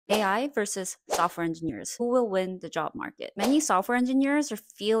AI versus software engineers. Who will win the job market? Many software engineers are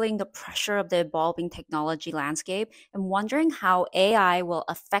feeling the pressure of the evolving technology landscape and wondering how AI will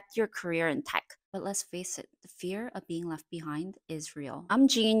affect your career in tech. But let's face it, the fear of being left behind is real. I'm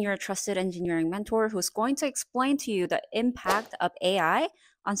Jean, your trusted engineering mentor, who's going to explain to you the impact of AI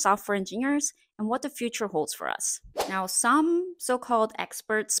on software engineers and what the future holds for us. Now, some so called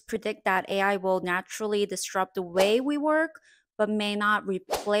experts predict that AI will naturally disrupt the way we work, but may not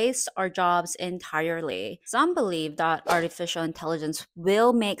replace our jobs entirely. Some believe that artificial intelligence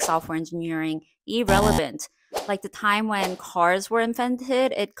will make software engineering irrelevant. Like the time when cars were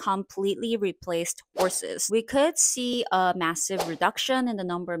invented, it completely replaced horses. We could see a massive reduction in the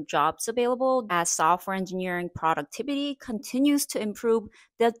number of jobs available as software engineering productivity continues to improve.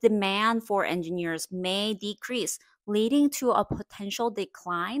 The demand for engineers may decrease, leading to a potential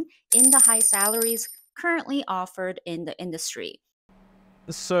decline in the high salaries currently offered in the industry.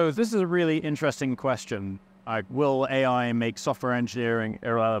 So this is a really interesting question. Will AI make software engineering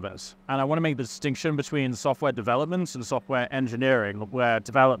irrelevant? And I want to make the distinction between software development and software engineering, where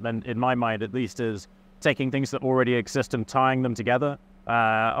development, in my mind at least, is taking things that already exist and tying them together.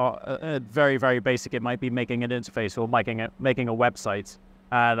 Very, very basic, it might be making an interface or making a website.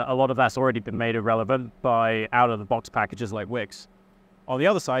 And a lot of that's already been made irrelevant by out-of-the-box packages like Wix. On the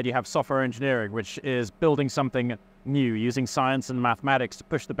other side, you have software engineering, which is building something new, using science and mathematics to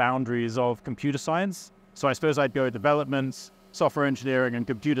push the boundaries of computer science. So I suppose I'd go development, software engineering, and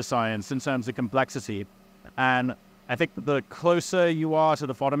computer science in terms of complexity. And I think that the closer you are to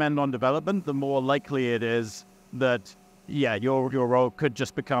the bottom end on development, the more likely it is that, yeah, your role could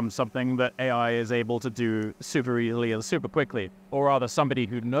just become something that AI is able to do super easily and super quickly. Or rather, somebody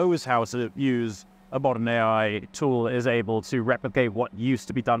who knows how to use a modern AI tool is able to replicate what used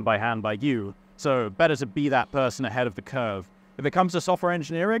to be done by hand by you. So better to be that person ahead of the curve. If it comes to software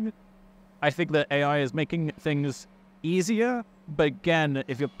engineering, I think that AI is making things easier. But again,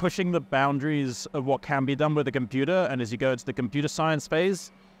 if you're pushing the boundaries of what can be done with a computer, and as you go into the computer science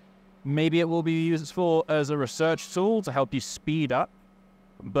phase, maybe it will be useful as a research tool to help you speed up.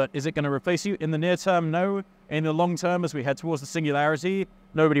 But is it going to replace you? In the near term, no. In the long term, as we head towards the singularity,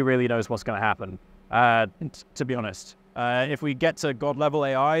 nobody really knows what's going to happen. To be honest, if we get to God-level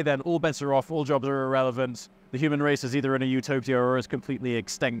AI, then all bets are off, all jobs are irrelevant. The human race is either in a utopia or is completely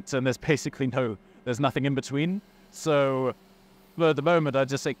extinct, and there's basically there's nothing in between. So, at the moment, I'd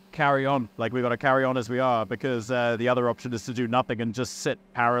just say carry on. Like, we've got to carry on as we are, because the other option is to do nothing and just sit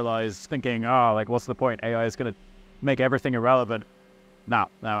paralyzed thinking, like, what's the point? AI is going to make everything irrelevant. No,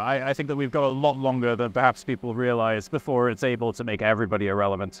 I think that we've got a lot longer than perhaps people realize before it's able to make everybody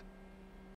irrelevant.